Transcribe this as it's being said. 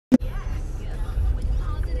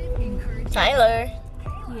Tyler.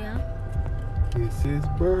 Yeah. It's his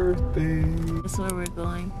birthday. That's where we're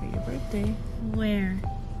going for your birthday. Where?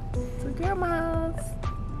 To grandma's.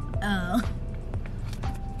 Oh.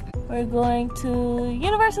 We're going to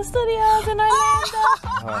Universal Studios in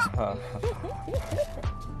Orlando.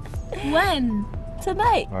 When?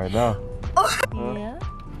 Tonight. Right now. Yeah.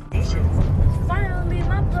 It's finally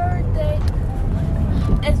my birthday.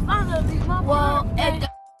 It's finally my birthday.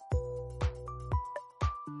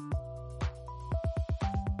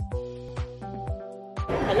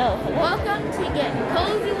 Hello. Welcome to Getting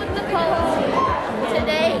Cozy with the Cozy.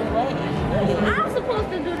 Today, I'm supposed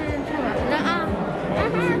to do the intro.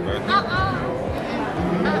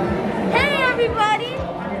 Hey everybody!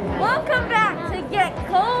 Welcome back to Get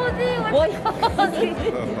Cozy with the Cozy.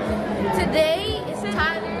 Today is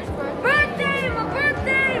Tyler's birthday. My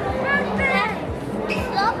birthday.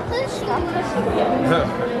 Stop pushing.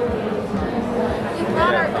 We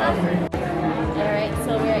brought our cousin. Alright,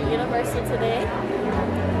 so we're at Universal today.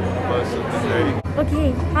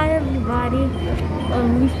 Okay, hi everybody.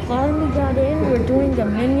 We finally got in. We're doing the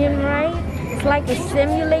Minion ride. It's like a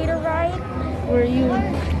simulator ride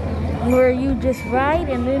where you just ride,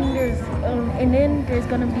 and then there's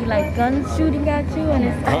gonna be like guns shooting at you, and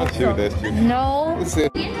it's awesome. No. Now it's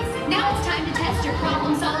time to test your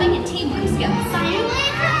problem solving and teamwork skills.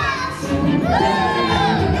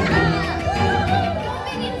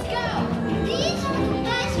 Minions go! These are the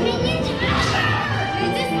best minions ever!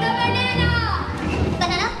 Resist the banana!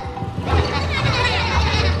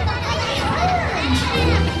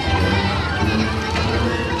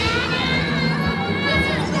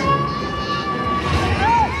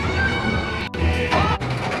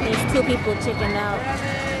 There's 2 people chickened out.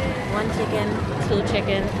 1 chicken, 2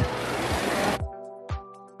 chicken.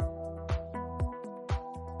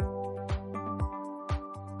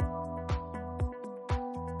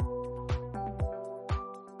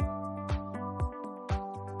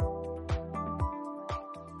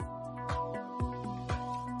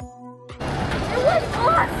 It was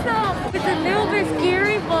awesome. It's a little bit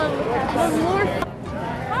scary, but it was more fun.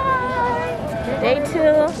 Hi. Day 2.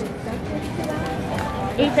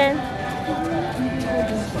 Ethan.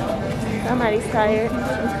 Somebody's tired. I'm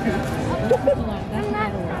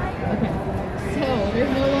not Okay, so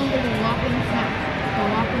there's no longer the walking snack, the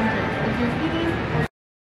walking drink. If you're eating,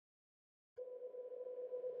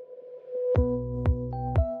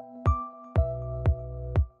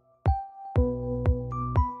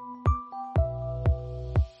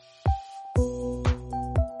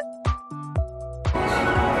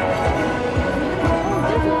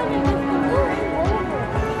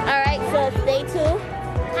 Alright, so it's day 2.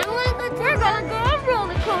 We're gonna go on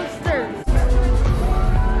roller coasters.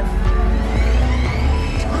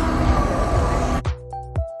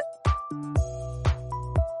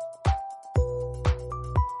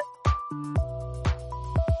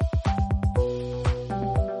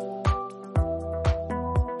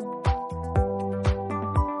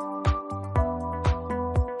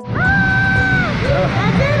 I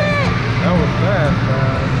did it! That was fast,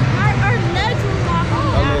 man. Our legs were walking.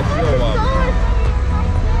 Our legs still walking.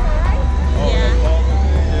 Yeah.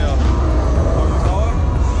 Yeah. Oh, you saw it?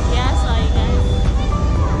 Yeah, I saw you guys.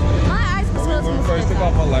 My eyes were supposed When we to first took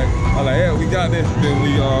off, I was like, yeah, we got this. Then we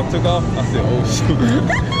took off. I said, oh shoot,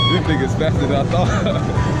 this thing is faster than I thought.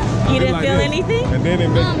 You didn't feel anything? And then it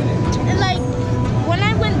made like when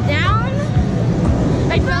I went down,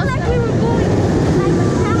 I felt like we were going like a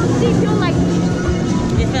penalty feel like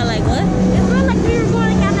You felt like what? it felt like we were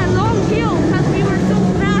going on a long hill because we were so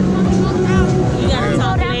fast when we looked out. You gotta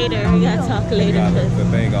talk later. We gotta talk later. got the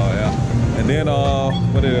thing on, yeah. And then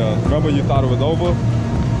what it remember you thought it was over?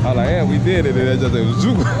 I was like, yeah, we did it, and it was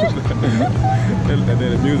zoom. and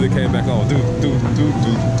then the music came back on. Do.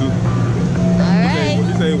 Alright.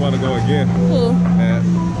 You say you want to go again? Cool. Man.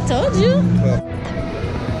 Told you.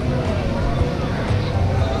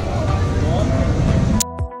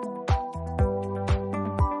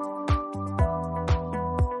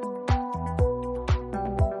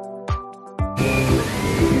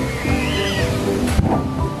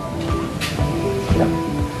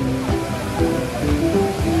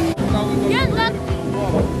 Yeah, that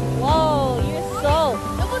Whoa, you're so.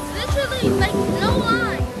 it was literally like no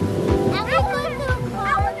line. I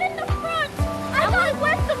was in the front. I got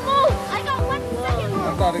wet the most. I got wet the second I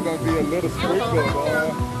most. thought it was gonna be a little sprinkle,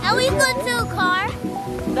 And we go to a car.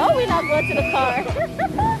 No, we're not going to the car.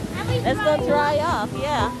 Let's go dry off.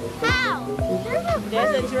 Yeah. How?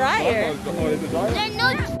 There's a dryer. Oh, is it dry? There's no.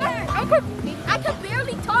 I could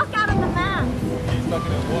barely talk out of the mask. You stuck in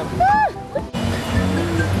that water.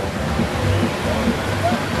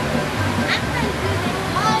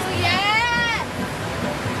 Oh yeah.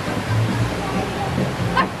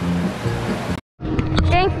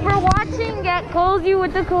 Cozy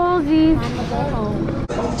with the cozies. Time to go home.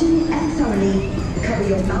 Often and thoroughly cover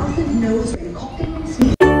your mouth and nose